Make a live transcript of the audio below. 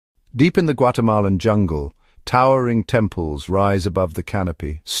Deep in the Guatemalan jungle, towering temples rise above the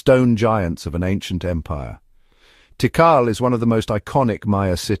canopy, stone giants of an ancient empire. Tikal is one of the most iconic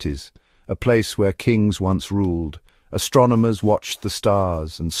Maya cities, a place where kings once ruled, astronomers watched the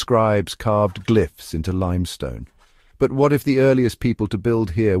stars, and scribes carved glyphs into limestone. But what if the earliest people to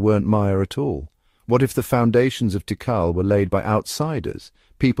build here weren't Maya at all? What if the foundations of Tikal were laid by outsiders,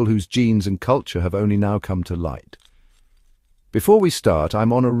 people whose genes and culture have only now come to light? Before we start,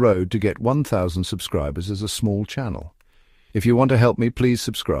 I'm on a road to get 1,000 subscribers as a small channel. If you want to help me, please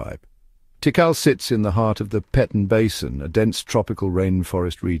subscribe. Tikal sits in the heart of the Petén Basin, a dense tropical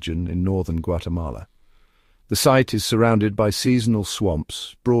rainforest region in northern Guatemala. The site is surrounded by seasonal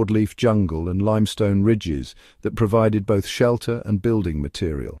swamps, broadleaf jungle and limestone ridges that provided both shelter and building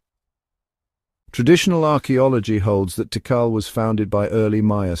material. Traditional archaeology holds that Tikal was founded by early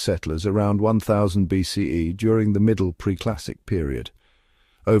Maya settlers around 1000 BCE during the Middle Preclassic period.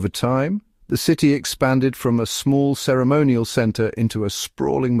 Over time, the city expanded from a small ceremonial center into a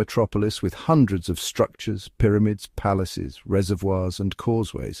sprawling metropolis with hundreds of structures, pyramids, palaces, reservoirs, and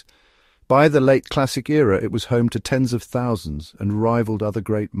causeways. By the late Classic era, it was home to tens of thousands and rivaled other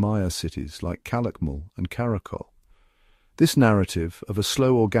great Maya cities like Calakmul and Caracol. This narrative of a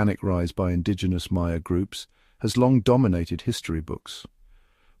slow organic rise by indigenous Maya groups has long dominated history books.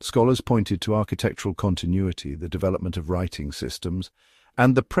 Scholars pointed to architectural continuity, the development of writing systems,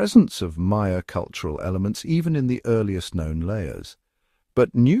 and the presence of Maya cultural elements even in the earliest known layers.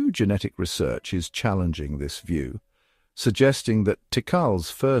 But new genetic research is challenging this view, suggesting that Tikal's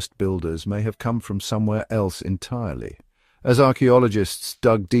first builders may have come from somewhere else entirely. As archaeologists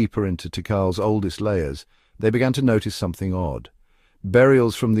dug deeper into Tikal's oldest layers, they began to notice something odd.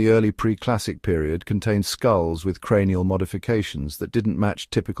 Burials from the early pre-classic period contained skulls with cranial modifications that didn't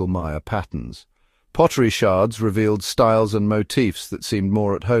match typical Maya patterns. Pottery shards revealed styles and motifs that seemed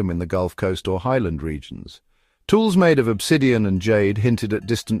more at home in the Gulf Coast or highland regions. Tools made of obsidian and jade hinted at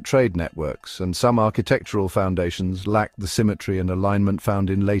distant trade networks, and some architectural foundations lacked the symmetry and alignment found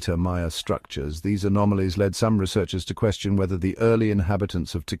in later Maya structures. These anomalies led some researchers to question whether the early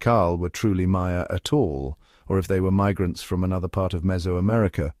inhabitants of Tikal were truly Maya at all, or if they were migrants from another part of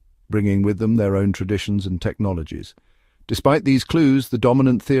Mesoamerica, bringing with them their own traditions and technologies. Despite these clues, the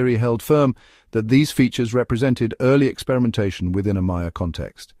dominant theory held firm that these features represented early experimentation within a Maya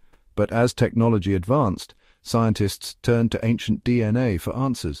context. But as technology advanced, scientists turned to ancient DNA for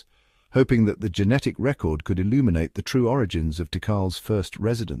answers, hoping that the genetic record could illuminate the true origins of Tikal's first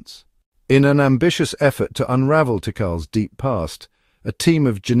residents. In an ambitious effort to unravel Tikal's deep past, a team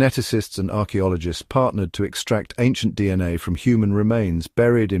of geneticists and archaeologists partnered to extract ancient DNA from human remains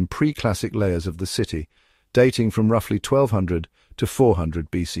buried in pre-classic layers of the city, dating from roughly 1200 to 400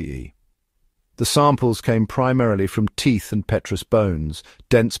 BCE. The samples came primarily from teeth and petrous bones,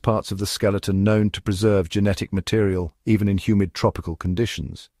 dense parts of the skeleton known to preserve genetic material even in humid tropical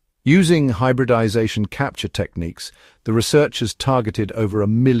conditions. Using hybridization capture techniques, the researchers targeted over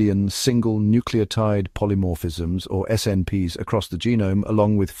 1 million single nucleotide polymorphisms, or SNPs, across the genome,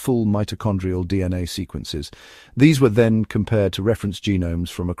 along with full mitochondrial DNA sequences. These were then compared to reference genomes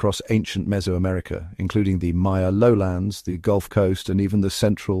from across ancient Mesoamerica, including the Maya lowlands, the Gulf Coast, and even the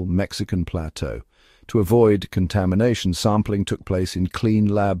central Mexican plateau. To avoid contamination, sampling took place in clean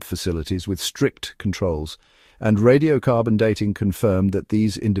lab facilities with strict controls, and radiocarbon dating confirmed that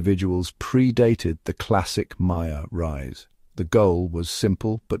these individuals predated the classic Maya rise. The goal was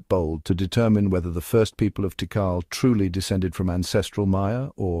simple but bold: to determine whether the first people of Tikal truly descended from ancestral Maya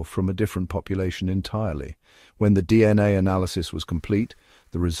or from a different population entirely. When the DNA analysis was complete,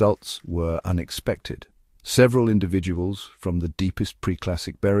 the results were unexpected. Several individuals from the deepest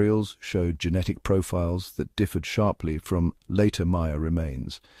pre-classic burials showed genetic profiles that differed sharply from later Maya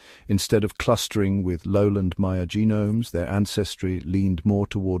remains. Instead of clustering with lowland Maya genomes, their ancestry leaned more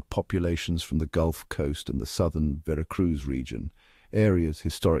toward populations from the Gulf Coast and the southern Veracruz region, areas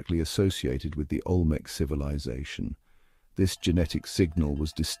historically associated with the Olmec civilization. This genetic signal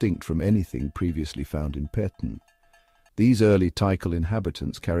was distinct from anything previously found in Petén. These early Tikal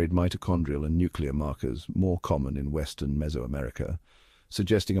inhabitants carried mitochondrial and nuclear markers more common in western Mesoamerica,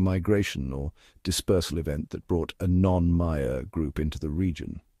 suggesting a migration or dispersal event that brought a non-Maya group into the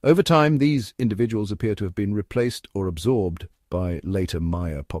region. Over time, these individuals appear to have been replaced or absorbed by later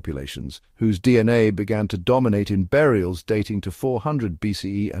Maya populations, whose DNA began to dominate in burials dating to 400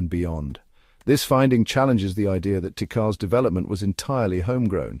 BCE and beyond. This finding challenges the idea that Tikal's development was entirely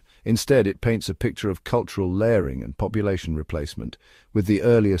homegrown. Instead, it paints a picture of cultural layering and population replacement, with the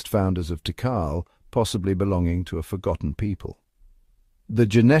earliest founders of Tikal possibly belonging to a forgotten people. The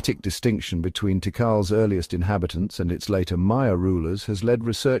genetic distinction between Tikal's earliest inhabitants and its later Maya rulers has led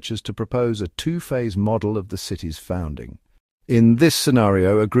researchers to propose a two-phase model of the city's founding. In this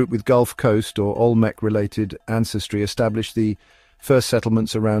scenario, a group with Gulf Coast or Olmec-related ancestry established the first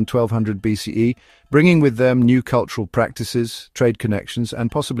settlements around 1200 BCE, bringing with them new cultural practices, trade connections, and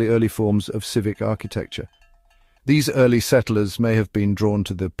possibly early forms of civic architecture. These early settlers may have been drawn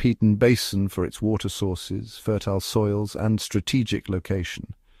to the Piton Basin for its water sources, fertile soils, and strategic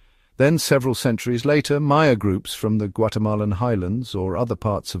location. Then, several centuries later, Maya groups from the Guatemalan highlands or other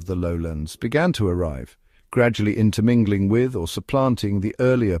parts of the lowlands began to arrive, gradually intermingling with or supplanting the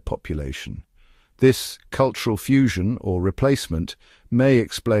earlier population. This cultural fusion or replacement may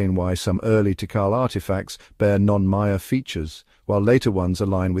explain why some early Tikal artifacts bear non-Maya features, while later ones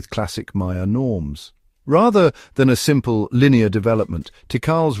align with classic Maya norms. Rather than a simple linear development,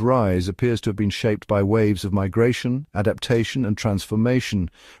 Tikal's rise appears to have been shaped by waves of migration, adaptation, and transformation,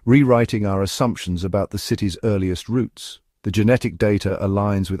 rewriting our assumptions about the city's earliest roots. The genetic data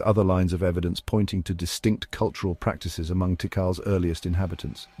aligns with other lines of evidence pointing to distinct cultural practices among Tikal's earliest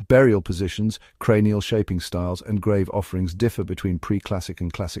inhabitants. Burial positions, cranial shaping styles, and grave offerings differ between pre-classic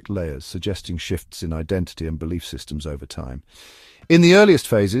and classic layers, suggesting shifts in identity and belief systems over time. In the earliest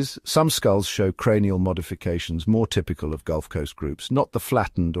phases, some skulls show cranial modifications more typical of Gulf Coast groups, not the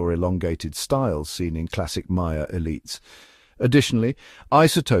flattened or elongated styles seen in classic Maya elites. Additionally,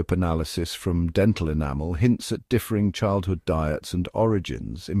 isotope analysis from dental enamel hints at differing childhood diets and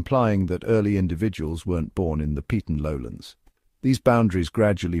origins, implying that early individuals weren't born in the Piton lowlands. These boundaries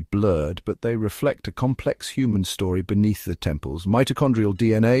gradually blurred, but they reflect a complex human story beneath the temples. Mitochondrial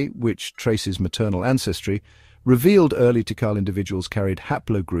DNA, which traces maternal ancestry, revealed early Tikal individuals carried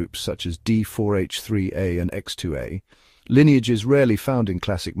haplogroups such as D4H3A and X2A, lineages rarely found in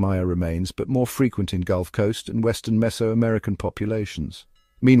classic Maya remains but more frequent in Gulf Coast and western Mesoamerican populations.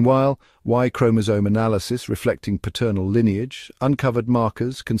 Meanwhile, Y chromosome analysis reflecting paternal lineage uncovered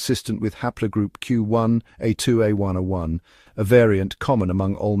markers consistent with haplogroup Q1A2A101, a variant common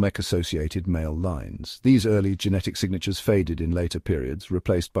among Olmec-associated male lines. These early genetic signatures faded in later periods,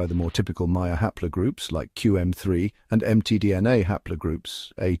 replaced by the more typical Maya haplogroups like QM3 and mtDNA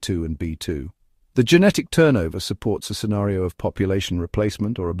haplogroups A2 and B2. The genetic turnover supports a scenario of population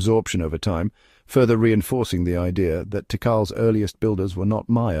replacement or absorption over time, further reinforcing the idea that Tikal's earliest builders were not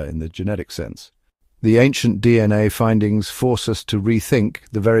Maya in the genetic sense. The ancient DNA findings force us to rethink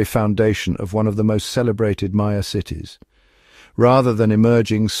the very foundation of one of the most celebrated Maya cities. Rather than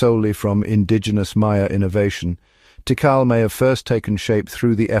emerging solely from indigenous Maya innovation, Tikal may have first taken shape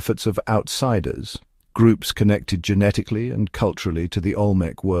through the efforts of outsiders, groups connected genetically and culturally to the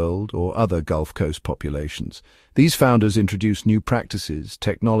Olmec world or other Gulf Coast populations. These founders introduced new practices,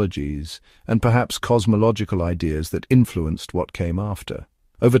 technologies, and perhaps cosmological ideas that influenced what came after.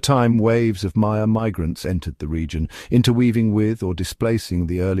 Over time, waves of Maya migrants entered the region, interweaving with or displacing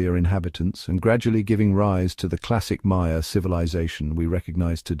the earlier inhabitants and gradually giving rise to the classic Maya civilization we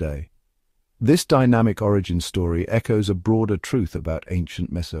recognize today. This dynamic origin story echoes a broader truth about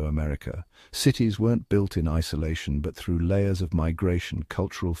ancient Mesoamerica. Cities weren't built in isolation, but through layers of migration,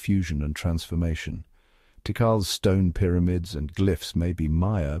 cultural fusion, and transformation. Tikal's stone pyramids and glyphs may be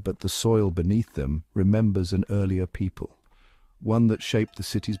Maya, but the soil beneath them remembers an earlier people, one that shaped the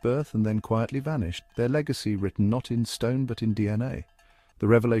city's birth and then quietly vanished, their legacy written not in stone but in DNA. The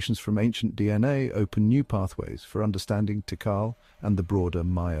revelations from ancient DNA open new pathways for understanding Tikal and the broader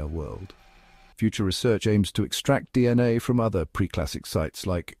Maya world. Future research aims to extract DNA from other pre-classic sites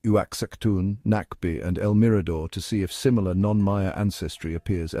like Uaxactun, Nakbi, and El Mirador to see if similar non-Maya ancestry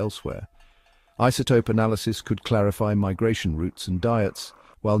appears elsewhere. Isotope analysis could clarify migration routes and diets,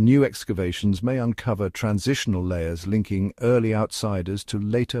 while new excavations may uncover transitional layers linking early outsiders to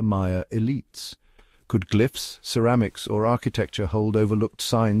later Maya elites. Could glyphs, ceramics, or architecture hold overlooked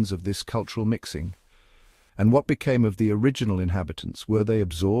signs of this cultural mixing? And what became of the original inhabitants? Were they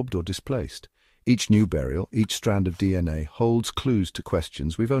absorbed or displaced? Each new burial, each strand of DNA, holds clues to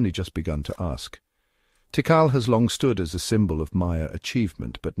questions we've only just begun to ask. Tikal has long stood as a symbol of Maya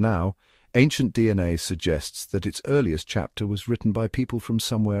achievement, but now, ancient DNA suggests that its earliest chapter was written by people from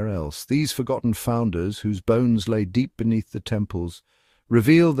somewhere else. These forgotten founders, whose bones lay deep beneath the temples,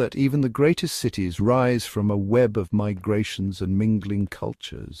 reveal that even the greatest cities rise from a web of migrations and mingling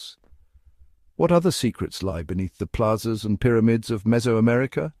cultures. What other secrets lie beneath the plazas and pyramids of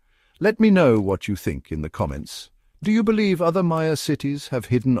Mesoamerica? Let me know what you think in the comments. Do you believe other Maya cities have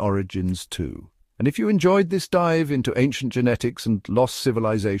hidden origins too? And if you enjoyed this dive into ancient genetics and lost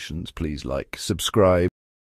civilizations, please like, subscribe,